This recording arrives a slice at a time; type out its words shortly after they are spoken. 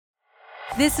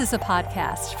This is a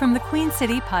podcast from the Queen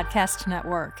City Podcast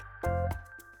Network.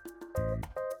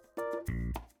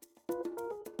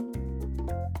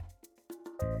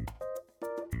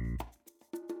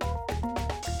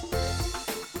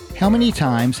 How many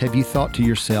times have you thought to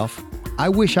yourself, I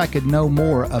wish I could know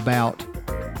more about,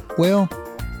 well,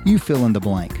 you fill in the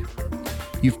blank.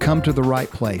 You've come to the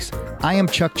right place. I am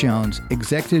Chuck Jones,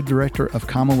 Executive Director of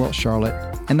Commonwealth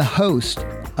Charlotte and the host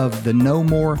of the Know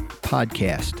More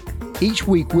podcast. Each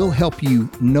week, we'll help you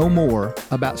know more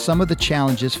about some of the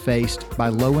challenges faced by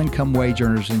low-income wage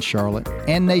earners in Charlotte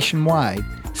and nationwide,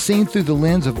 seen through the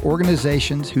lens of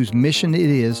organizations whose mission it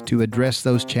is to address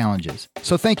those challenges.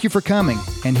 So thank you for coming,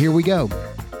 and here we go.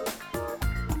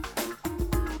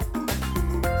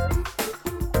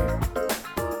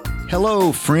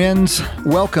 Hello, friends.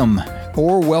 Welcome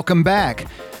or welcome back.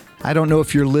 I don't know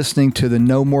if you're listening to the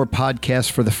Know More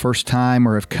podcast for the first time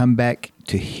or have come back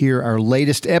to hear our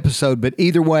latest episode, but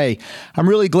either way, I'm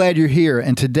really glad you're here.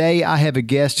 And today I have a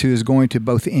guest who is going to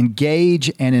both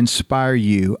engage and inspire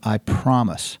you, I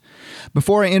promise.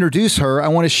 Before I introduce her, I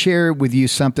want to share with you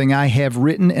something I have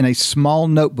written in a small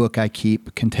notebook I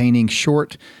keep containing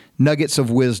short nuggets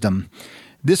of wisdom.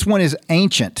 This one is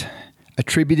ancient,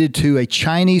 attributed to a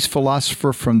Chinese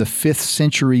philosopher from the 5th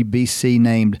century BC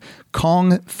named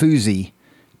Confucius,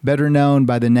 better known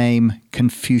by the name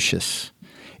Confucius.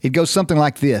 It goes something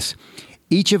like this.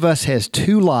 Each of us has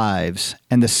two lives,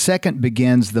 and the second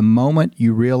begins the moment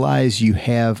you realize you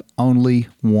have only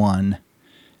one.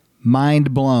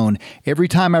 Mind blown. Every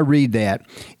time I read that,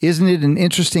 isn't it an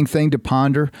interesting thing to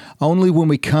ponder? Only when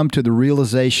we come to the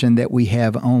realization that we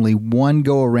have only one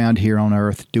go around here on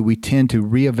earth do we tend to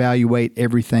reevaluate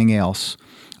everything else.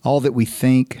 All that we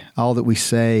think, all that we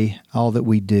say, all that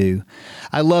we do.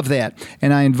 I love that,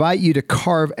 and I invite you to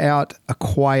carve out a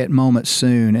quiet moment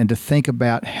soon and to think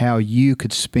about how you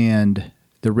could spend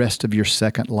the rest of your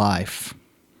second life.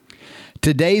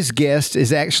 Today's guest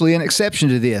is actually an exception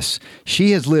to this.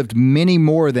 She has lived many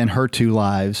more than her two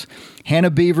lives. Hannah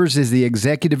Beavers is the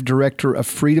Executive Director of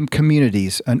Freedom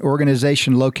Communities, an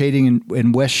organization located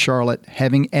in West Charlotte,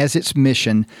 having as its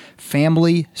mission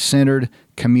family-centered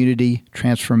community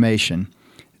transformation.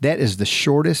 That is the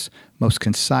shortest, most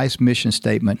concise mission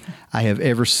statement I have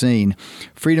ever seen.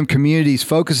 Freedom Communities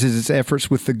focuses its efforts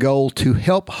with the goal to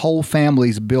help whole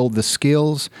families build the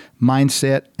skills,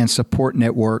 mindset, and support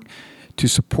network to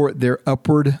support their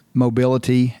upward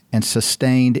mobility and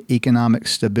sustained economic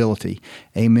stability.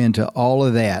 Amen to all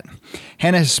of that.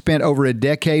 Hannah has spent over a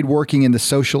decade working in the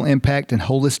social impact and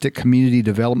holistic community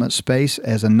development space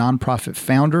as a nonprofit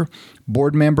founder,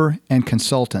 board member, and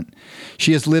consultant.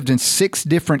 She has lived in 6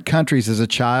 different countries as a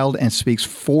child and speaks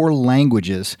 4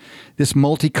 languages. This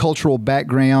multicultural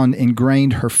background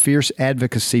ingrained her fierce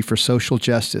advocacy for social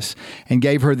justice and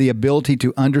gave her the ability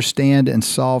to understand and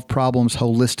solve problems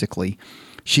holistically.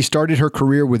 She started her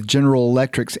career with General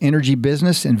Electric's energy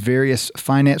business in various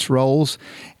finance roles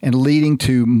and leading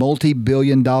to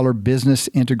multi-billion-dollar business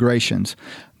integrations.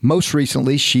 Most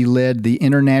recently, she led the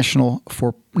international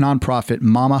nonprofit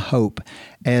Mama Hope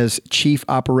as Chief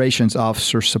Operations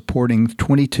Officer, supporting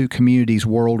 22 communities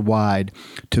worldwide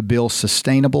to build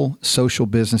sustainable social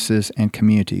businesses and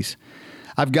communities.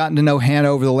 I've gotten to know Hannah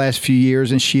over the last few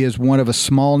years, and she is one of a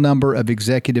small number of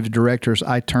executive directors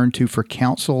I turn to for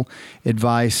counsel,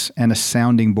 advice, and a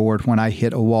sounding board when I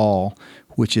hit a wall,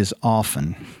 which is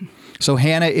often. So,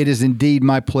 Hannah, it is indeed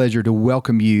my pleasure to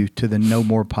welcome you to the Know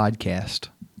More podcast.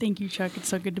 Thank you, Chuck. It's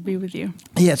so good to be with you.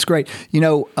 Yeah, it's great. You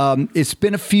know, it's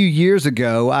been a few years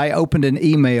ago, I opened an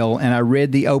email and I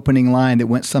read the opening line that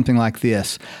went something like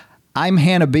this. I'm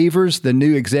Hannah Beavers, the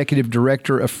new Executive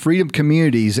Director of Freedom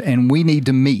Communities, and we need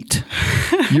to meet.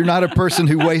 You're not a person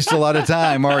who wastes a lot of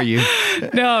time, are you?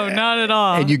 No, not at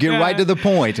all. And you get right to the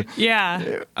point.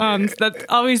 Yeah. That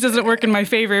always doesn't work in my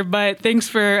favor, but thanks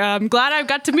for, I'm glad I've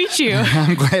got to meet you.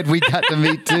 I'm glad we got to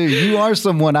meet too. You are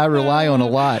someone I rely on a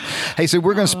lot. Hey, so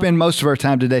we're going to spend most of our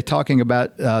time today talking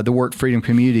about the work Freedom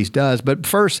Communities does. But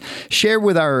first, share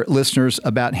with our listeners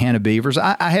about Hannah Beavers.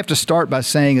 I have to start by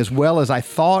saying, as well as I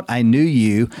thought I knew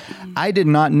you, I did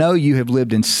not know you have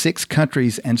lived in 6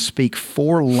 countries and speak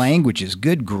 4 languages.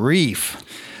 Good grief.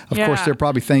 Of course, there are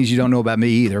probably things you don't know about me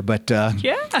either, but...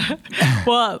 Yeah.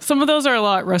 Well, some of those are a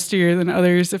lot rustier than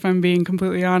others, if I'm being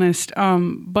completely honest.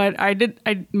 But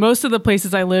most of the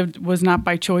places I lived was not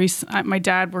by choice. My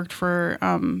dad worked for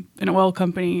an oil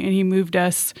company, and he moved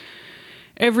us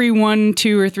every 1,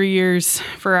 2, or 3 years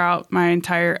throughout my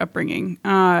entire upbringing.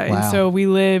 Wow. And so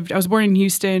I was born in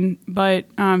Houston, but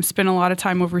spent a lot of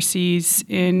time overseas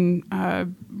in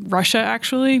Russia,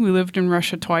 actually. We lived in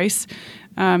Russia twice.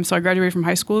 So I graduated from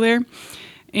high school there.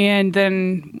 and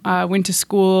then went to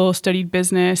school, studied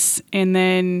business, and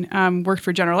then worked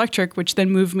for General Electric, which then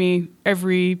moved me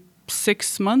every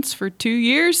 6 months for 2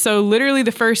 years. So literally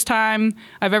the first time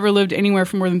I've ever lived anywhere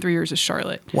for more than 3 years is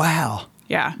Charlotte. Wow.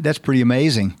 Yeah. That's pretty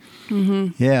amazing.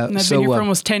 Mm-hmm. Yeah. And I've been here for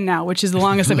almost 10 now, which is the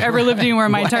longest I've ever lived anywhere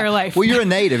in my entire life. Well, you're a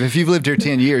native. If you've lived here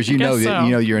 10 years, you know that so.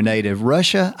 you know you're a native.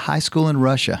 Russia, high school in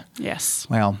Russia. Yes.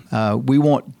 Well, we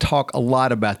won't talk a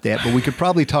lot about that, but we could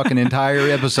probably talk an entire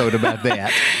episode about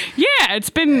that. Yeah, it's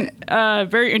been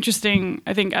very interesting,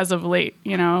 I think, as of late,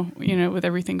 you know, with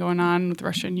everything going on with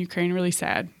Russia and Ukraine, really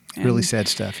sad. Really sad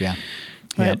stuff, yeah.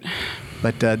 But,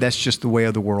 But that's just the way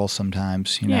of the world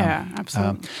sometimes, you know. Yeah,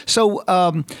 absolutely.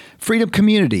 So Freedom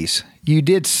Communities, you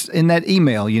did in that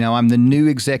email, you know, I'm the new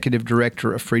executive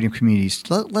director of Freedom Communities.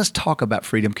 Let's talk about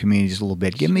Freedom Communities a little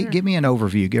bit. Give me an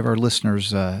overview. Give our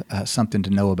listeners something to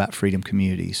know about Freedom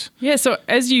Communities. Yeah, so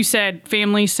as you said,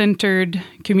 family-centered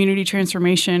community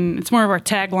transformation. It's more of our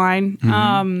tagline.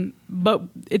 Mm-hmm. But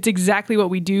it's exactly what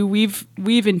we do. We've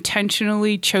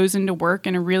intentionally chosen to work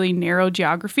in a really narrow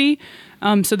geography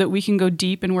so that we can go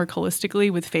deep and work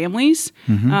holistically with families,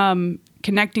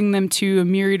 connecting them to a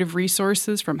myriad of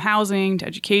resources from housing to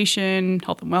education,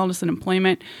 health and wellness and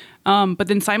employment, but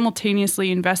then simultaneously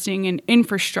investing in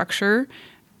infrastructure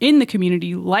in the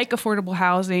community like affordable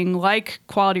housing, like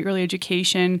quality early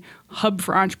education, hub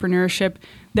for entrepreneurship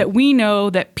that we know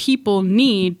that people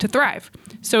need to thrive.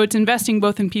 So it's investing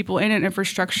both in people and in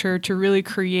infrastructure to really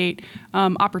create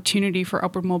opportunity for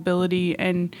upward mobility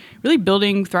and really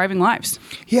building thriving lives.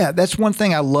 Yeah, that's one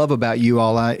thing I love about you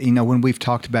all. When we've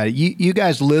talked about it, you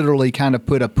guys literally kind of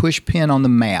put a push pin on the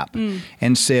map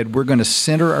and said, we're going to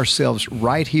center ourselves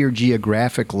right here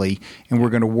geographically, and we're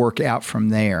going to work out from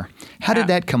there. How did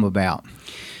that come about?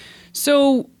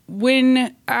 So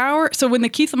when the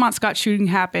Keith Lamont Scott shooting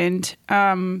happened,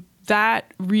 and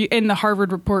the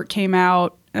Harvard report came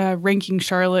out ranking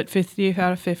Charlotte 50th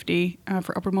out of 50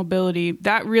 for upward mobility,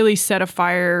 that really set a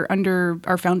fire under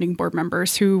our founding board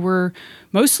members who were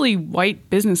mostly white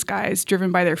business guys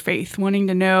driven by their faith, wanting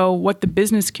to know what the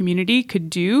business community could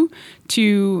do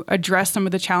to address some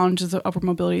of the challenges of upward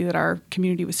mobility that our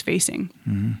community was facing.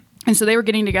 Mm-hmm. And so they were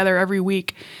getting together every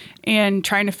week and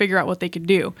trying to figure out what they could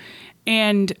do.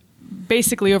 And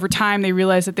basically, over time, they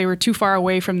realized that they were too far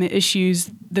away from the issues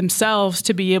themselves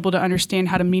to be able to understand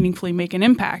how to meaningfully make an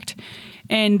impact.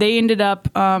 And they ended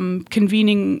up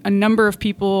convening a number of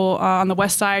people on the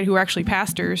West Side who were actually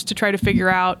pastors to try to figure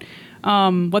out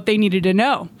what they needed to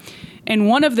know. And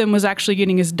one of them was actually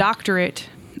getting his doctorate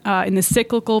in the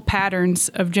cyclical patterns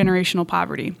of generational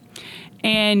poverty.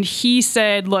 And he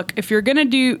said, look, if you're going to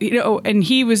do, and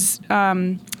he was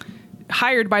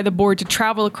hired by the board to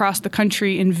travel across the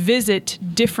country and visit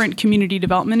different community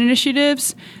development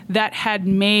initiatives that had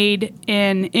made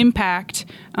an impact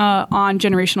on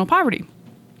generational poverty.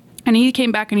 And he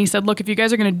came back and he said, look, if you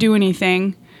guys are going to do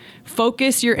anything,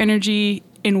 focus your energy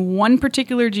in one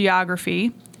particular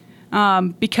geography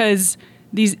because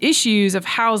these issues of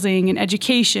housing and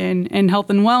education and health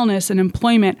and wellness and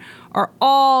employment are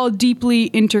all deeply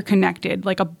interconnected,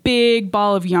 like a big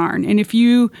ball of yarn. And if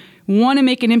you want to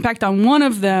make an impact on one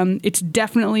of them, it's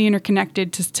definitely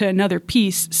interconnected to another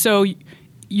piece. So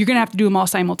you're going to have to do them all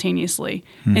simultaneously.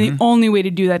 Mm-hmm. And the only way to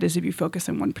do that is if you focus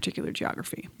on one particular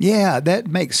geography. Yeah, that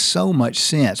makes so much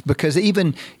sense because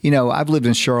even, I've lived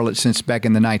in Charlotte since back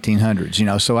in the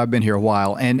 1900s, so I've been here a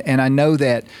while. And I know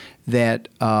that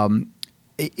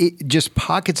it just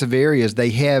pockets of areas,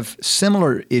 they have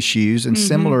similar issues and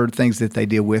similar things that they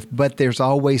deal with, but there's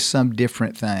always some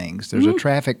different things. There's a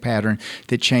traffic pattern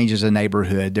that changes a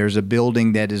neighborhood. There's a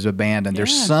building that is abandoned. Yeah.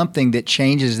 There's something that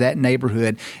changes that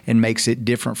neighborhood and makes it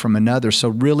different from another. So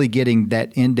really getting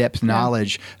that in-depth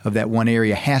knowledge of that one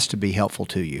area has to be helpful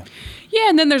to you. Yeah,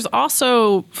 and then there's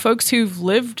also folks who've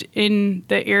lived in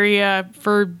the area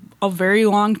for a very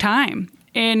long time.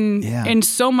 And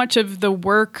so much of the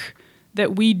work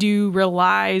that we do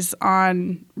relies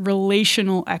on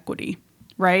relational equity,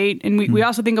 right? And we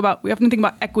often think about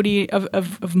equity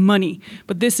of money,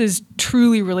 but this is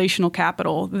truly relational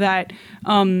capital that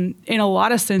in a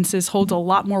lot of senses holds a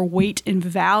lot more weight and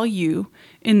value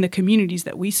in the communities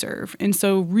that we serve. And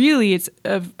so really it's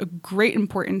of a great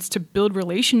importance to build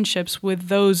relationships with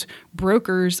those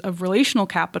brokers of relational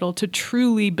capital to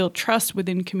truly build trust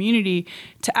within community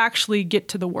to actually get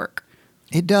to the work.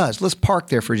 It does. Let's park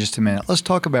there for just a minute. Let's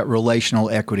talk about relational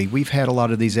equity. We've had a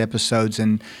lot of these episodes,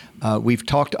 and we've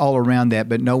talked all around that,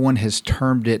 but no one has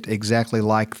termed it exactly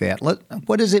like that.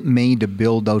 What does it mean to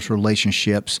build those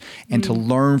relationships and to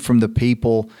learn from the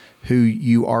people who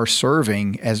you are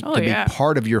serving to be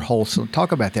part of your whole? So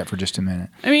talk about that for just a minute.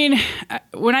 I mean,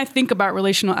 when I think about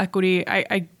relational equity,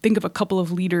 I think of a couple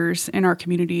of leaders in our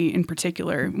community in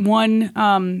particular.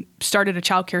 One started a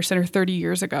child care center 30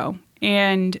 years ago,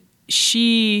 and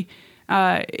she,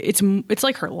 it's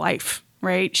like her life,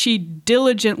 right? She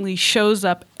diligently shows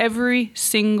up every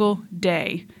single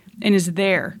day and is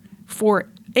there for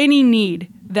any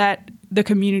need that the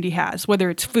community has, whether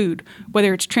it's food,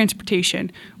 whether it's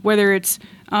transportation, whether it's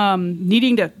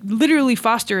needing to literally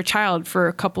foster a child for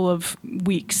a couple of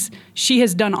weeks. She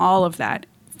has done all of that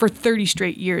for 30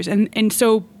 straight years. And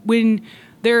so when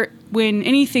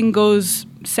anything goes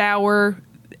sour,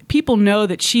 people know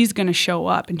that she's going to show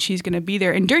up and she's going to be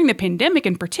there. And during the pandemic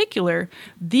in particular,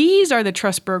 these are the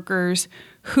trust brokers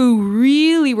who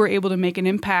really were able to make an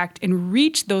impact and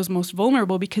reach those most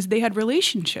vulnerable because they had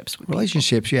relationships with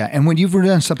people. Yeah. And when you've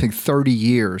done something 30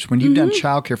 years, when you've done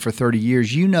childcare for 30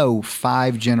 years, you know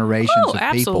 5 generations of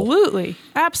people. Absolutely.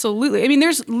 Absolutely. I mean,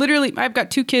 there's literally, I've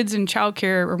got 2 kids in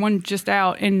childcare, or one just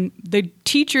out, and the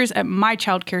teachers at my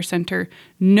childcare center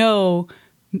know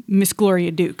Miss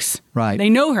Gloria Dukes. Right. They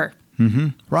know her. Mm-hmm.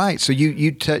 Right. So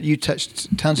you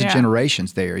touched tons of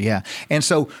generations there. Yeah. And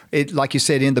so, like you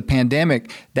said, in the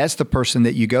pandemic, that's the person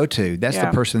that you go to. That's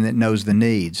the person that knows the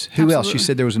needs. Who else? You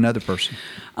said there was another person.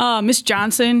 Miss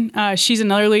Johnson. She's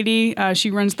another lady.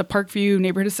 She runs the Parkview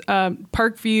neighborhood.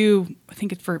 Parkview, I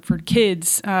think it's for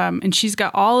kids. And she's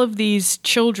got all of these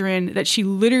children that she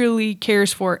literally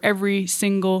cares for every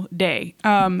single day.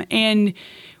 And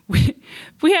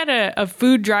we had a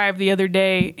food drive the other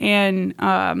day, and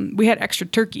we had extra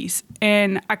turkeys.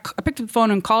 And I picked up the phone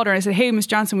and called her. And I said, "Hey, Miss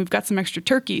Johnson, we've got some extra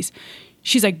turkeys."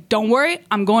 She's like, "Don't worry.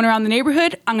 I'm going around the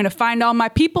neighborhood. I'm going to find all my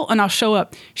people, and I'll show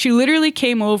up." She literally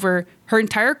came over, her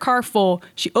entire car full.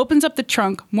 She opens up the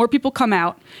trunk. More people come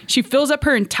out. She fills up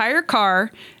her entire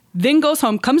car, then goes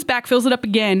home, comes back, fills it up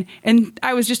again. And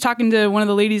I was just talking to one of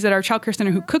the ladies at our childcare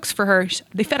center who cooks for her.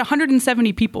 They fed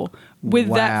 170 people with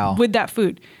that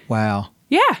food. Wow.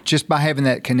 Yeah. Just by having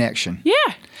that connection. Yeah.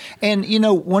 And,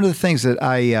 one of the things that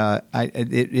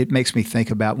it makes me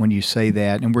think about when you say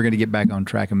that, and we're going to get back on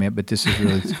track in a minute, but this is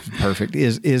really perfect,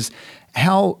 is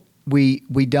how we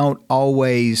don't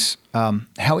always,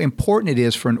 how important it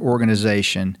is for an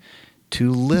organization to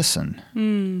listen.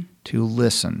 To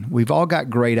listen. We've all got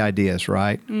great ideas,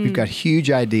 right? We've got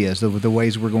huge ideas of the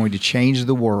ways we're going to change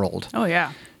the world. Oh,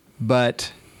 yeah.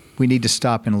 But we need to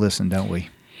stop and listen, don't we?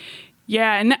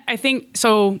 Yeah, and I think,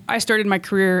 so I started my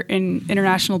career in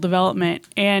international development,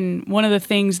 and one of the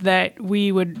things that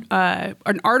we would,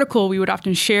 an article we would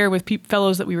often share with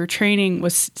fellows that we were training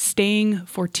was staying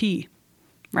for tea,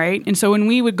 right? And so when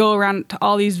we would go around to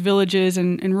all these villages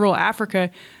in rural Africa,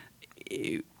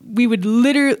 we would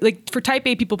literally, like, for type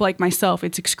A people like myself,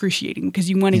 it's excruciating because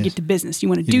you want to get to business. You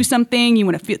want to do something. You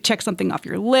want to check something off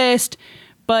your list.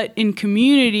 But in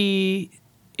community,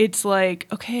 it's like,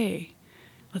 okay,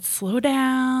 let's slow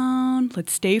down.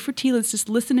 Let's stay for tea. Let's just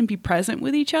listen and be present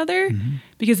with each other,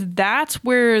 because that's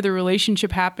where the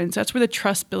relationship happens. That's where the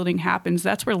trust building happens.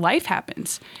 That's where life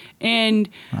happens. And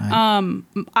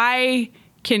I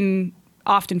can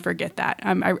often forget that.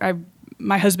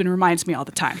 My husband reminds me all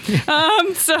the time. Well,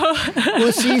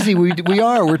 it's easy.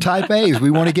 We're type A's.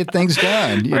 We want to get things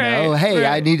done. You know, hey,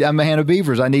 I'm a fan of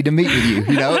Beavers. I need to meet with you.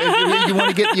 You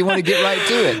want to get right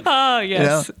to it. Oh,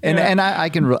 yes. And I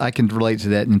can relate to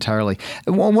that entirely.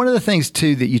 One of the things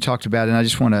too that you talked about, and I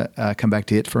just want to come back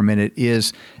to it for a minute,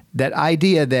 is that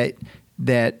idea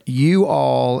that you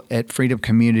all at Freedom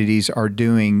Communities are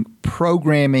doing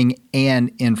programming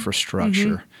and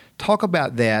infrastructure. Talk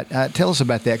about that. Tell us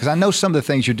about that, because I know some of the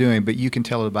things you're doing, but you can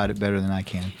tell about it better than I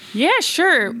can. Yeah,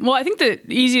 sure. Well, I think the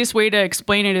easiest way to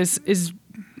explain it is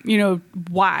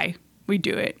why we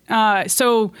do it.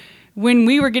 So when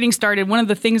we were getting started, one of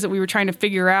the things that we were trying to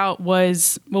figure out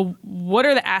was, well, what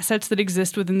are the assets that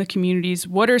exist within the communities?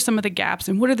 What are some of the gaps?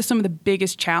 And what are some of the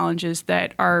biggest challenges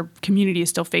that our community is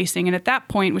still facing? And at that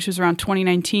point, which was around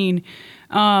 2019,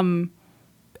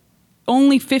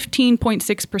 only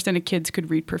 15.6% of kids could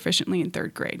read proficiently in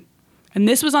 3rd grade. And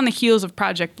this was on the heels of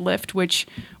Project Lift, which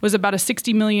was about a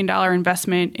 $60 million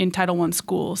investment in Title I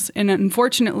schools. And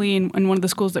unfortunately, in one of the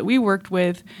schools that we worked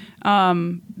with,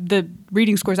 the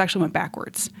reading scores actually went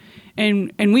backwards.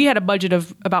 And we had a budget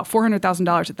of about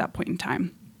 $400,000 at that point in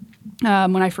time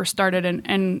when I first started.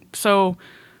 And so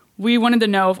we wanted to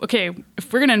know, okay,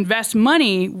 if we're going to invest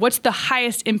money, what's the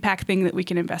highest impact thing that we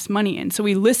can invest money in? So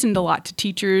we listened a lot to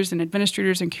teachers and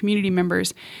administrators and community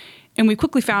members. And we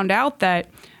quickly found out that,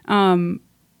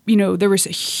 there was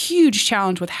a huge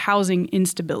challenge with housing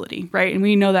instability, right? And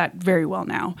we know that very well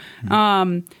now.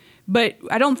 But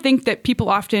I don't think that people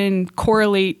often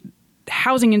correlate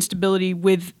housing instability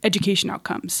with education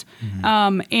outcomes.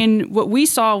 And what we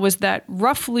saw was that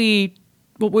roughly,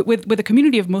 with a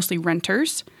community of mostly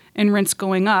renters and rents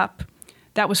going up,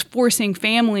 that was forcing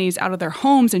families out of their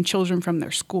homes and children from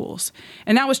their schools.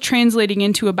 And that was translating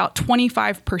into about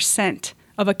 25%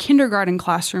 of a kindergarten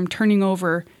classroom turning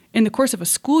over in the course of a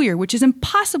school year, which is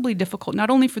impossibly difficult, not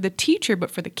only for the teacher,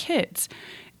 but for the kids.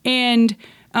 And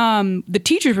the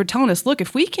teachers were telling us, look,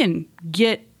 if we can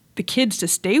get the kids to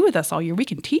stay with us all year, we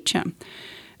can teach them.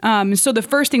 So the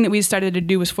first thing that we decided to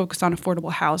do was focus on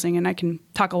affordable housing, and I can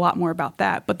talk a lot more about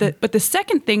that. But the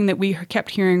second thing that we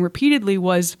kept hearing repeatedly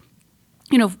was,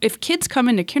 if kids come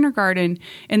into kindergarten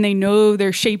and they know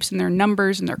their shapes and their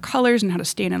numbers and their colors and how to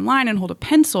stand in line and hold a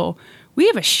pencil, we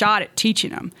have a shot at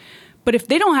teaching them. But if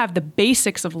they don't have the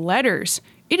basics of letters,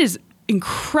 it is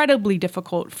incredibly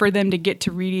difficult for them to get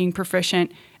to reading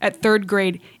proficient at third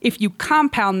grade if you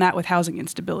compound that with housing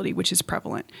instability, which is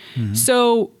prevalent.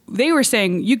 So they were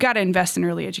saying, you got to invest in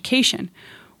early education.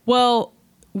 Well,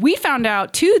 we found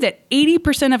out, too, that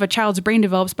 80% of a child's brain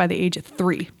develops by the age of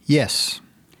 3. Yes.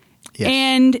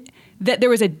 And that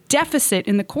there was a deficit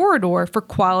in the corridor for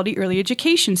quality early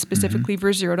education, specifically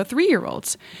for 0 to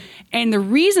 3-year-olds. And the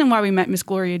reason why we met Miss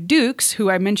Gloria Dukes,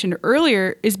 who I mentioned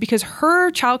earlier, is because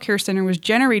her child care center was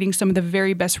generating some of the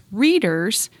very best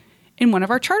readers in one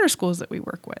of our charter schools that we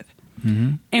work with.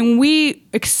 And we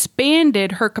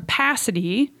expanded her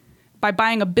capacity by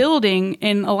buying a building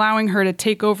and allowing her to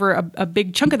take over a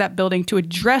big chunk of that building to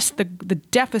address the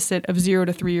deficit of 0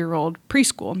 to 3-year-old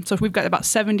preschool. So we've got about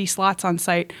 70 slots on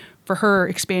site for her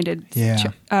expanded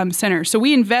center. So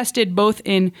we invested both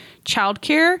in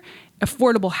childcare,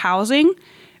 affordable housing,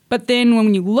 but then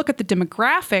when you look at the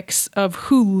demographics of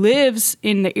who lives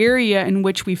in the area in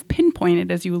which we've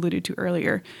pinpointed, as you alluded to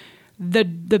earlier,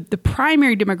 the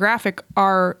primary demographic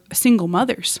are single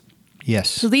mothers.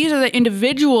 Yes. So these are the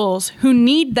individuals who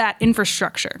need that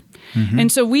infrastructure.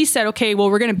 And so we said, okay, well,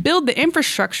 we're going to build the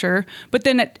infrastructure, but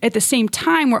then at the same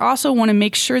time, we also want to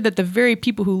make sure that the very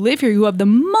people who live here, who have the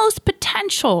most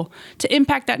potential to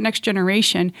impact that next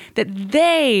generation, that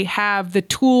they have the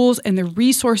tools and the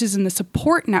resources and the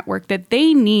support network that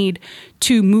they need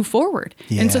to move forward.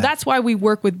 And so that's why we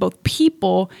work with both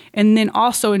people and then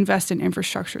also invest in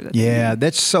infrastructure.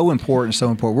 That's so important, so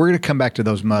important. We're going to come back to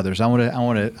those mothers. I want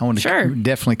to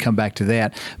definitely come back to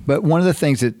that. But one of the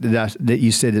things that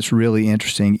you said that's really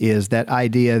interesting is that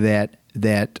idea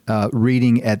that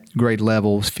reading at grade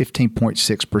level is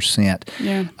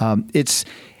 15.6%.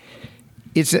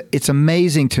 It's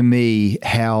amazing to me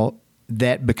how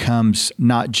that becomes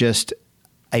not just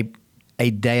a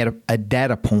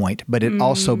data point, but it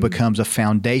also becomes a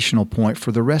foundational point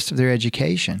for the rest of their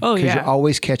education. Because you're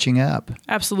always catching up.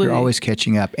 Absolutely. You're always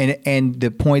catching up. And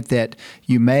the point that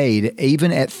you made,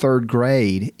 even in third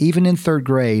grade,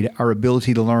 our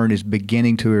ability to learn is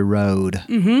beginning to erode.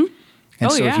 And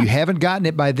if you haven't gotten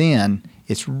it by then,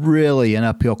 it's really an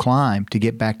uphill climb to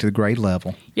get back to the grade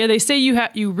level. Yeah, they say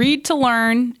you read to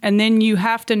learn, and then you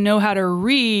have to know how to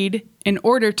read in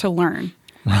order to learn.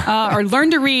 Or learn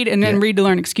to read and then read to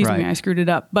learn. Excuse me, I screwed it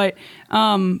up. But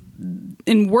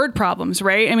in word problems,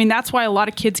 right? I mean, that's why a lot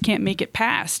of kids can't make it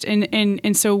past.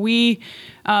 And so we,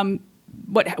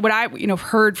 what I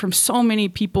heard from so many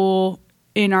people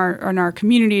in our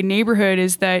community and neighborhood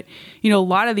is that a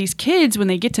lot of these kids, when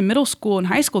they get to middle school and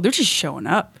high school, they're just showing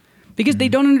up because they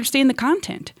don't understand the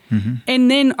content.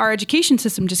 And then our education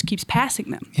system just keeps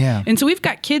passing them. And so we've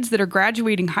got kids that are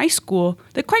graduating high school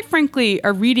that quite frankly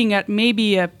are reading at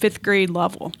maybe a 5th grade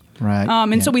level.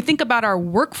 And so we think about our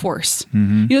workforce.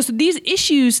 So these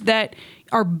issues that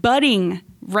are budding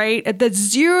right at the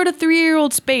 0 to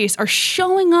 3-year-old space are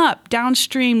showing up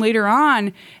downstream later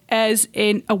on as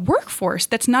a workforce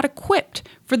that's not equipped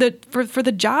for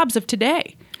the jobs of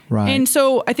today. And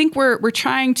so I think we're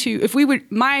trying to,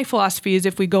 my philosophy is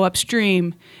if we go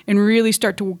upstream and really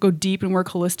start to go deep and work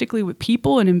holistically with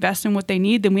people and invest in what they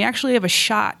need, then we actually have a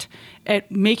shot at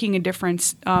making a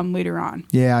difference later on.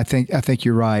 Yeah, I think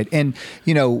you're right. And,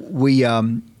 we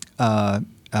had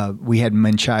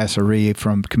Manchaya Sari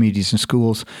from Communities and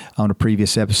Schools on a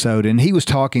previous episode, and he was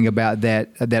talking about that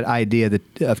idea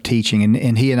of teaching,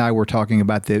 and he and I were talking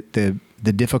about the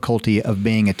the difficulty of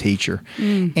being a teacher.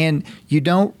 And you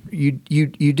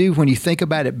do, when you think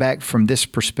about it back from this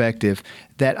perspective,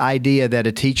 that idea that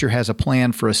a teacher has a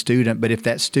plan for a student, but if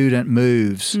that student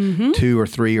moves 2 or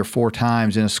 3 or 4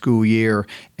 times in a school year,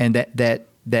 and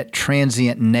that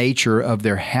transient nature of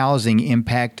their housing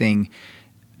impacting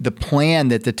the plan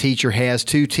that the teacher has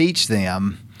to teach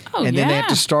them, and then they have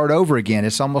to start over again.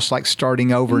 It's almost like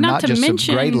starting over, not just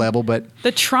at grade level, but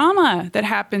the trauma that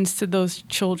happens to those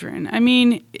children. I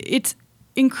mean, it's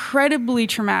incredibly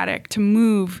traumatic to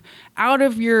move out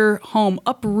of your home,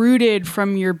 uprooted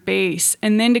from your base,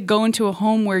 and then to go into a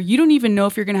home where you don't even know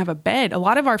if you're going to have a bed. A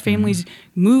lot of our families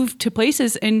move to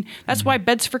places, and that's why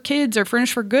Beds for Kids or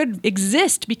Furnish for Good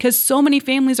exist, because so many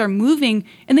families are moving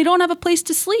and they don't have a place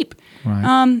to sleep.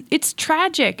 Right. It's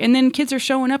tragic. And then kids are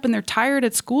showing up and they're tired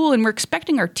at school, and we're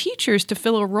expecting our teachers to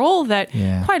fill a role that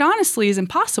quite honestly is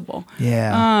impossible.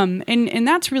 Yeah. And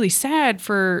that's really sad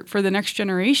for the next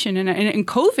generation. And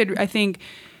COVID, I think,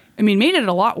 made it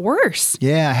a lot worse.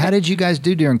 Yeah. How did you guys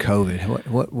do during COVID?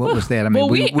 What was that? I mean,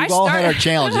 we've all had our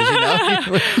challenges, you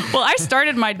know. Well, I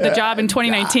started the job in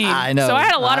 2019. I know. So I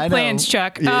had a lot of plans,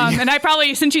 Chuck. And I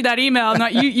probably sent you that email.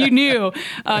 You knew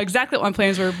exactly what my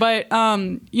plans were. But,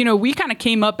 we kind of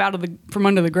came up from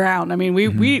under the ground. I mean,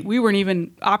 we weren't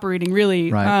even operating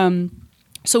really. Right.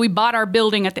 So we bought our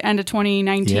building at the end of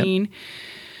 2019. Yep.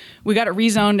 We got it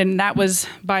rezoned, and that was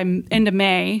by end of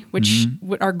May, which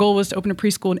our goal was to open a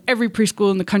preschool, and every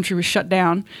preschool in the country was shut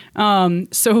down.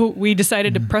 So we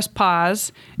decided to press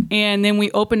pause, and then we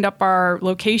opened up our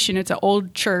location. It's an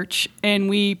old church, and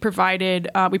we partnered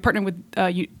with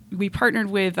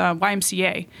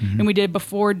YMCA, and we did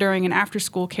before, during, and after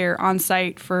school care on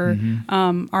site for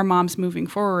our moms moving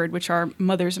forward, which are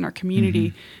mothers in our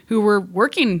community who were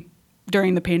working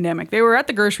during the pandemic. They were at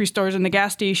the grocery stores and the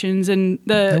gas stations and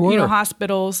the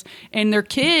hospitals, and their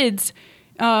kids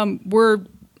had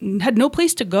no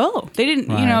place to go. They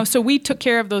didn't, so we took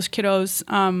care of those kiddos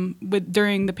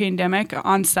during the pandemic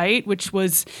on site, which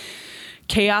was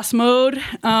chaos mode.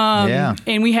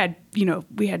 And we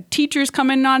had teachers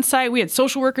come in on site. We had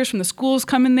social workers from the schools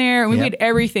come in there, and we had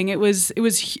everything. It was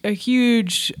a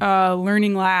huge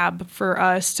learning lab for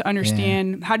us to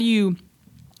understand how do you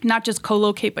not just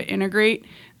co-locate, but integrate,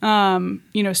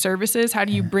 services. How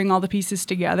do you bring all the pieces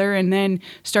together and then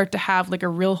start to have like a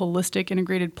real holistic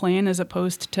integrated plan, as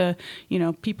opposed to,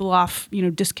 people off,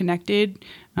 disconnected.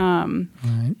 Right.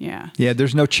 Yeah.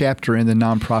 There's no chapter in the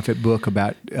nonprofit book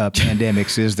about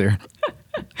pandemics, is there?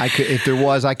 If there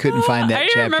was, I couldn't find that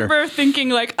chapter. I remember thinking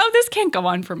like, this can't go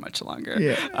on for much longer.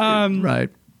 Yeah. Right.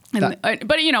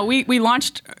 But we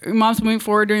launched Moms Moving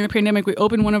Forward during the pandemic. We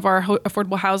opened one of our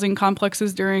affordable housing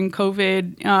complexes during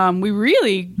COVID. We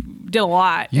really did a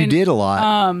lot. You did a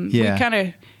lot. We kind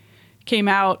of came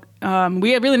out.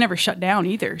 We had really never shut down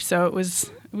either, so it was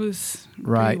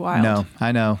right. Wild. No,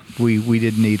 I know. We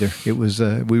didn't either. It was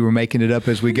we were making it up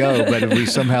as we go, but we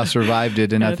somehow survived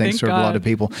it, and I think served a lot of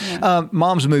people. Yeah.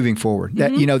 Moms Moving Forward.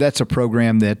 That that's a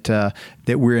program that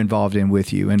we're involved in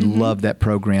with you, and love that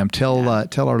program. Tell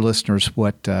our listeners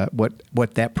what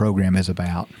that program is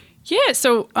about. Yeah,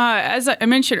 so as I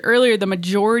mentioned earlier, the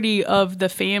majority of the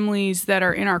families that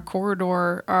are in our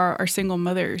corridor are single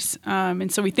mothers,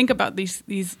 and so we think about these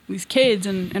kids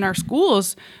in our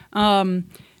schools,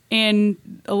 and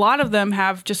a lot of them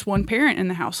have just one parent in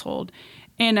the household.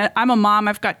 And I'm a mom.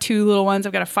 I've got 2 little ones.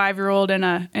 I've got a 5-year-old and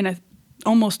a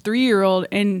almost 3-year-old.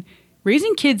 And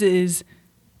raising kids is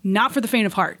not for the faint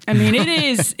of heart. I mean, it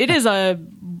is a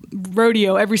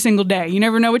rodeo every single day. You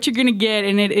never know what you're going to get,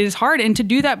 and it is hard. And to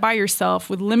do that by yourself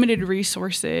with limited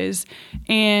resources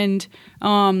and,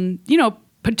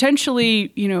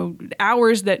 potentially,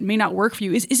 hours that may not work for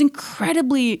you is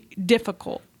incredibly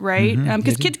difficult, right?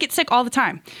 Because kids get sick all the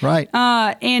time. Right.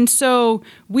 And so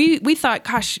we thought,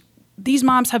 gosh, these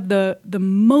moms have the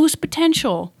most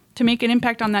potential to make an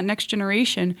impact on that next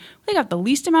generation. They got the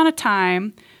least amount of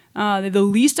time, the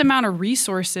least amount of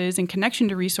resources and connection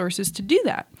to resources to do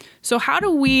that. So how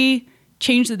do we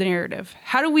change the narrative?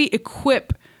 How do we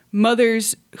equip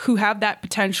mothers who have that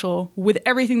potential with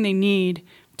everything they need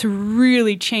to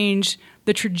really change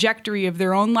the trajectory of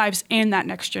their own lives and that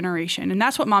next generation? And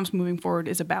that's what Moms Moving Forward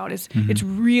is about. It's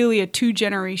really a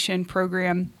 2-generation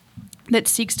program that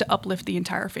seeks to uplift the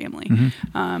entire family.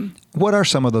 What are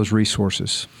some of those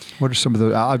resources? What are some of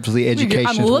the, obviously education?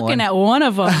 I'm looking at one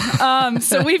of them.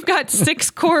 So we've got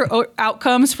 6 core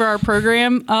outcomes for our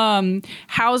program: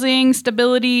 housing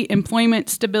stability, employment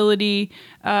stability,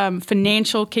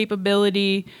 financial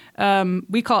capability.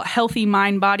 We call it healthy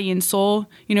mind, body, and soul.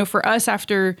 For us,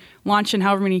 after launching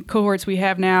however many cohorts we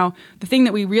have now, the thing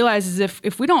that we realize is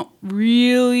if we don't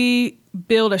really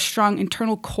build a strong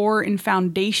internal core and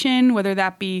foundation, whether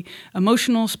that be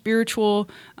emotional, spiritual,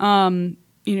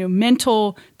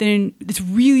 mental, then it's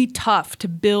really tough to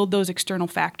build those external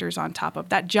factors on top of.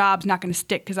 That job's not going to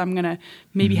stick because I'm going to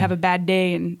maybe have a bad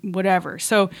day and whatever.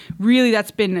 So really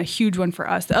that's been a huge one for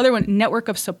us. The other one, network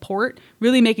of support,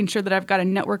 really making sure that I've got a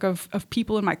network of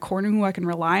people in my corner who I can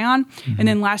rely on. And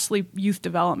then lastly, youth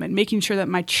development, making sure that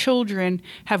my children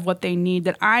have what they need,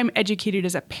 that I'm educated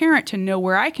as a parent to know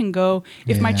where I can go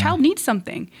if my child needs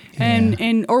something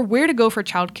and or where to go for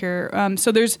childcare.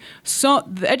 So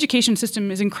the education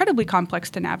system is incredibly complex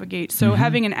to navigate. So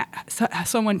having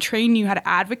someone train you how to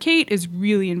advocate is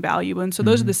really invaluable. And so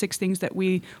those are the 6 things that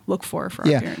we look for our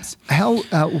parents. How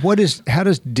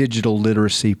does digital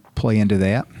literacy play into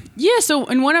that? Yeah. So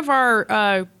in one of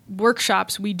our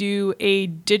workshops, we do a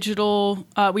digital.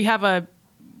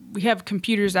 We have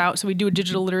computers out, so we do a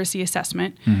digital literacy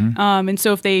assessment. And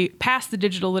so if they pass the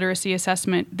digital literacy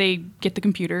assessment, they get the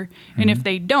computer. And if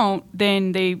they don't,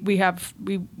 then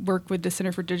we work with the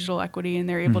Center for Digital Equity, and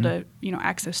they're able to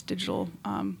access digital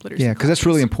literacy. Yeah, because that's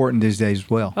really important these days as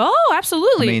well. Oh,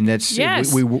 absolutely. I mean, that's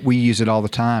we use it all the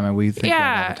time, and we think about it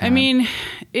all the time. I mean,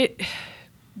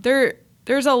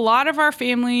 there's a lot of our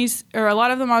families, or a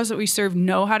lot of the moms that we serve,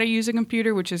 know how to use a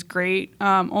computer, which is great.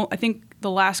 I think the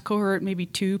last cohort, maybe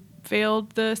 2 failed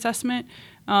the assessment.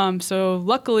 So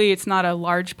luckily it's not a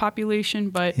large population,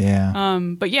 but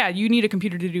you need a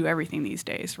computer to do everything these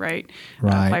days, right?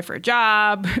 Apply for a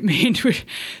job.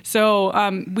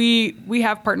 So we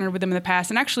have partnered with them in the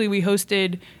past, and actually we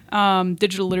hosted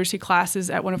digital literacy classes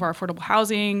at one of our affordable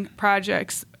housing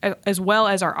projects, as well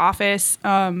as our office,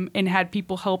 and had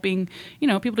people helping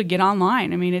people to get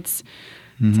online. I mean, it's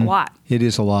a lot. It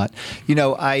is a lot.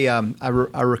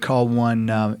 I recall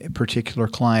one particular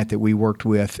client that we worked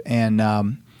with, and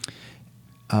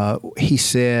he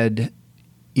said,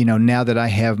 now that I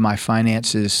have my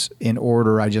finances in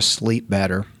order, I just sleep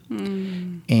better.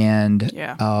 And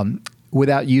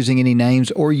without using any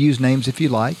names, or use names if you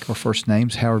like, or first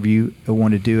names, however you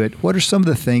want to do it, what are some of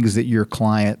the things that your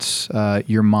clients,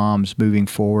 your moms moving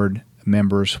forward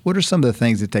members, what are some of the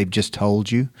things that they've just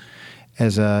told you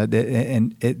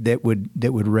that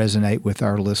would resonate with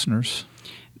our listeners?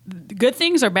 Good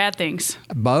things or bad things?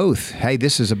 Both. Hey,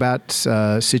 this is about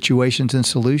situations and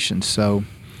solutions. So,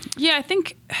 yeah, I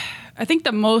think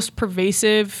the most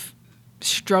pervasive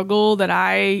struggle that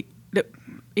I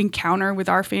encounter with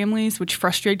our families, which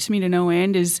frustrates me to no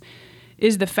end, is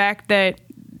the fact that,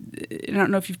 I don't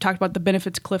know if you've talked about the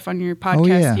benefits cliff on your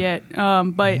podcast yet,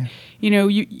 but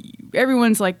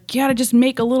everyone's like, you gotta just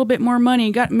make a little bit more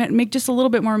money, make just a little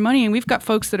bit more money. And we've got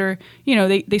folks that are,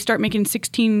 they start making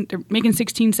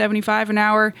 $16.75 an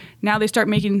hour. Now they start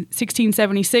making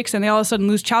 $16.76, and they all of a sudden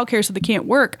lose childcare, so they can't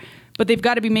work. But they've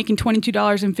got to be making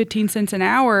 $22.15 an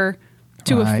hour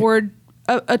to afford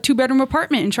a 2-bedroom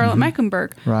apartment in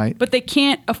Charlotte-Mecklenburg. Right. But they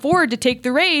can't afford to take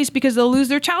the raise because they'll lose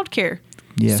their childcare.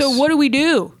 Yes. So what do we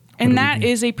do? And that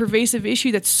is a pervasive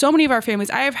issue that so many of our families,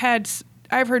 I've heard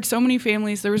so many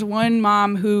families. There was one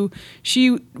mom who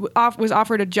was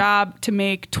offered a job to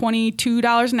make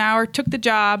 $22 an hour, took the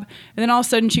job, and then all of a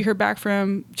sudden she heard back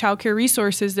from Child Care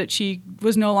Resources that she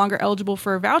was no longer eligible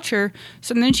for a voucher.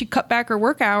 So then she cut back her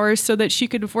work hours so that she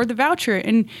could afford the voucher.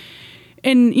 And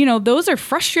those are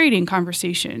frustrating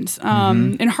conversations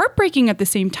and heartbreaking at the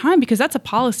same time, because that's a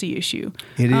policy issue.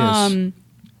 It is.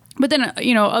 But then,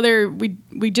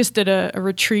 we just did a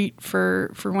retreat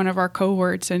for one of our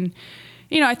cohorts, and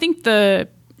I think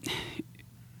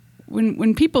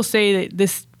when people say that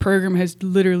this program has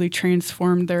literally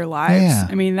transformed their lives,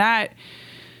 I mean that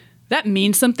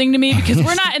means something to me, because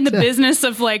we're not in the business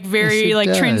of very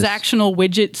transactional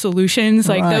widget solutions.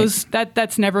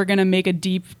 That's never going to make a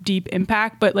deep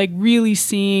impact. But really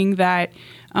seeing that,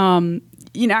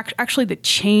 actually the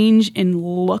change in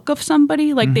look of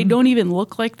somebody, they don't even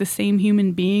look like the same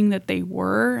human being that they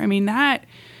were. I mean, that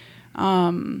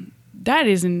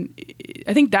isn't,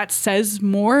 I think that says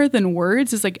more than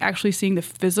words, is actually seeing the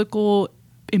physical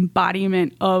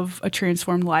embodiment of a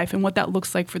transformed life and what that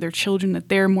looks like for their children, that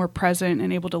they're more present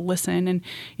and able to listen. And,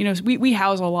 we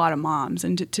house a lot of moms,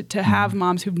 and to have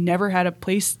moms who've never had a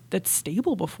place that's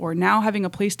stable before, now having a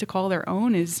place to call their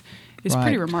own is is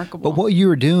pretty remarkable. But what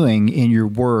you're doing in your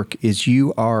work is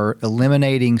you are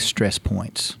eliminating stress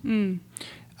points.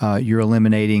 You're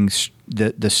eliminating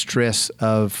the stress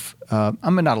of,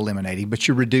 I'm not eliminating, but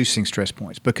you're reducing stress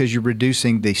points because you're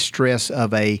reducing the stress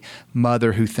of a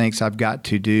mother who thinks I've got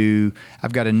to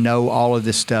know all of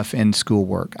this stuff in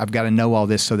schoolwork. I've got to know all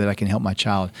this so that I can help my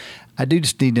child. I do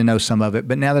just need to know some of it,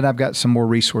 but now that I've got some more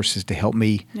resources to help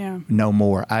me know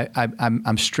more,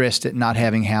 I'm stressed at not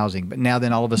having housing. But now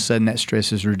then all of a sudden that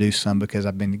stress is reduced some because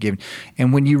I've been given.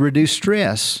 And when you reduce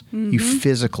stress, you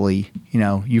physically,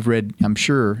 you've read, I'm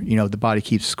sure, the body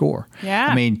keeps score. Yeah.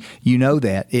 I mean, you know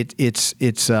that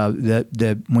it's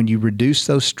when you reduce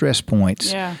those stress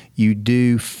points, you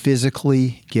do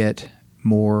physically get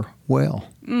more well.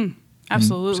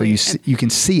 Absolutely. So you can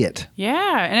see it.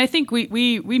 Yeah, and I think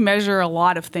we measure a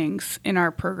lot of things in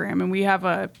our program, and we have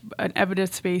an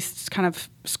evidence-based kind of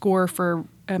score for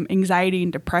anxiety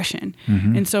and depression.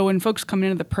 And so when folks come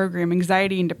into the program,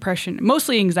 anxiety and depression,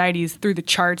 mostly anxiety is through the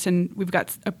charts, and we've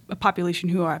got a population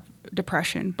who have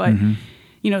depression. But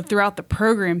throughout the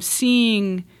program,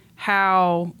 seeing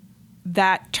how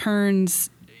that turns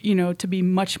to be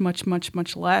much, much, much,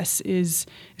 much less is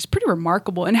pretty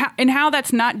remarkable. And how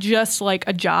that's not just like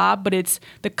a job, but it's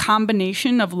the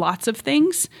combination of lots of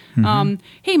things.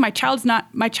 Hey, my child's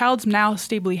now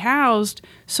stably housed,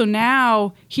 so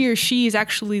now he or she is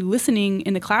actually listening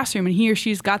in the classroom, and he or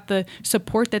she's got the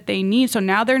support that they need. So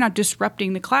now they're not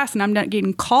disrupting the class, and I'm not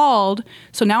getting called.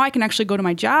 So now I can actually go to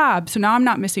my job. So now I'm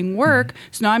not missing work.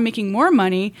 So now I'm making more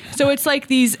money. So it's like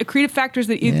these accretive factors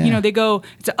that they go.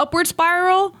 It's an upward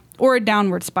spiral or a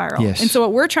downward spiral. Yes. And so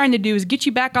what we're trying to do is get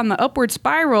you back on the upward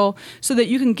spiral so that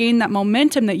you can gain that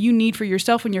momentum that you need for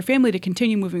yourself and your family to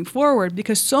continue moving forward,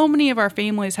 because so many of our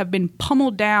families have been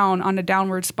pummeled down on a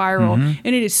downward spiral, and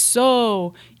it is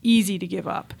so easy to give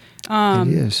up. It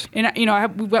is. And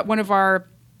we've got one of our,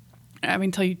 I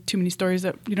mean, tell you too many stories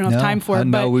that you don't have time for.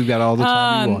 No, we've got all the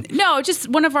time you want. No, just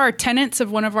one of our tenants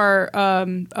of one of our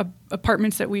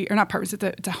apartments that we, or not apartments,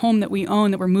 it's a home that we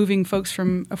own that we're moving folks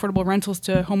from affordable rentals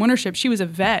to home ownership. She was a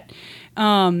vet,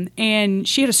 and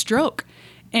she had a stroke.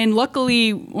 And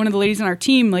luckily, one of the ladies on our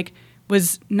team,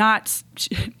 was not,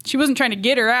 she wasn't trying to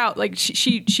get her out.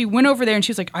 She went over there and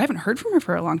she was like, I haven't heard from her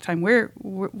for a long time.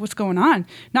 What's going on?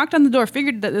 Knocked on the door,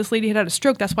 figured that this lady had a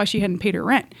stroke. That's why she hadn't paid her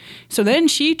rent. So then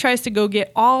she tries to go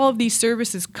get all of these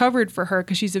services covered for her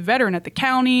because she's a veteran at the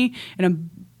county and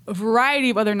a variety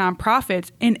of other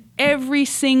nonprofits. And every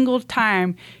single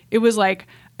time it was like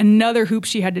another hoop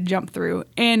she had to jump through.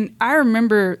 And I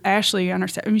remember Ashley on her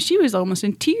set, she was almost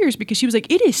in tears because she was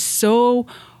like, it is so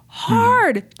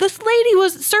hard. This lady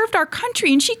served our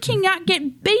country and she cannot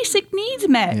get basic needs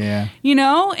met. Yeah.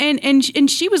 And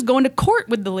she was going to court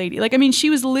with the lady. She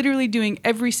was literally doing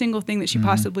every single thing that she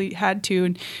possibly had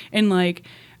to, and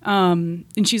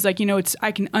she's like,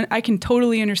 I can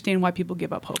totally understand why people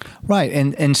give up hope. Right,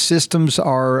 and systems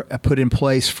are put in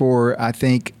place for, I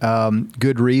think,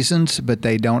 good reasons, but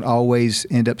they don't always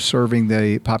end up serving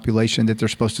the population that they're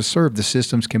supposed to serve. The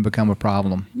systems can become a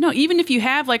problem. No, even if you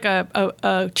have like a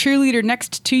cheerleader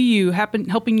next to you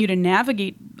helping you to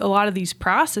navigate a lot of these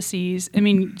processes,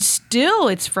 still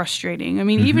it's frustrating.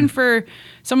 Even for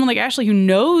someone like Ashley who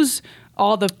knows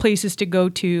all the places to go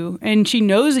to, and she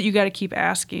knows that you got to keep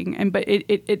asking, but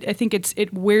I think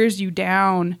it wears you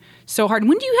down so hard.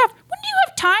 When do you have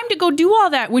time to go do all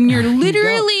that when you're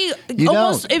literally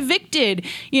almost evicted,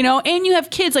 and you have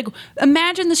kids?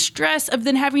 Imagine the stress of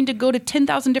then having to go to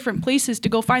 10,000 different places to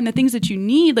go find the things that you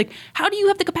need. How do you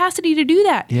have the capacity to do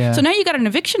that? Yeah. So now you got an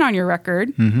eviction on your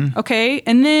record, okay,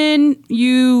 and then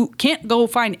you can't go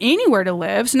find anywhere to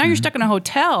live. So now you're stuck in a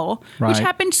hotel, which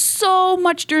happened so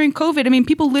much during COVID.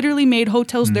 People literally made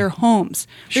hotels their homes.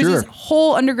 There's this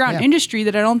whole underground industry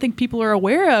that I don't think people are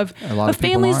aware of. A lot of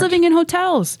families living in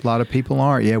hotels. A lot of people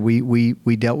aren't. Yeah,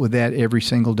 we dealt with that every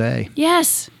single day.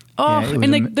 Yes. Oh,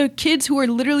 and the kids who are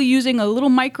literally using a little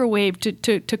microwave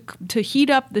to heat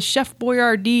up the Chef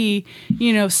Boyardee,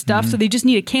 stuff. So they just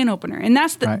need a can opener, and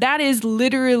that is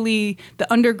literally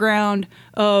the underground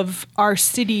of our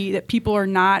city that people are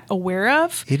not aware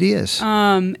of. It is,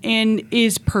 and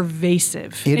is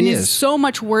pervasive. It is so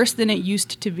much worse than it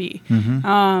used to be.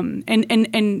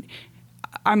 And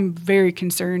I'm very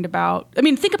concerned about,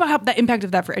 think about how the impact of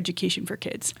that for education for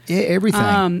kids. Yeah, everything.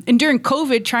 And during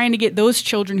COVID, trying to get those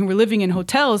children who were living in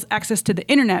hotels access to the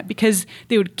internet because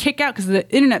they would kick out because the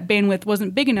internet bandwidth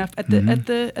wasn't big enough at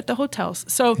the hotels.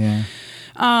 So,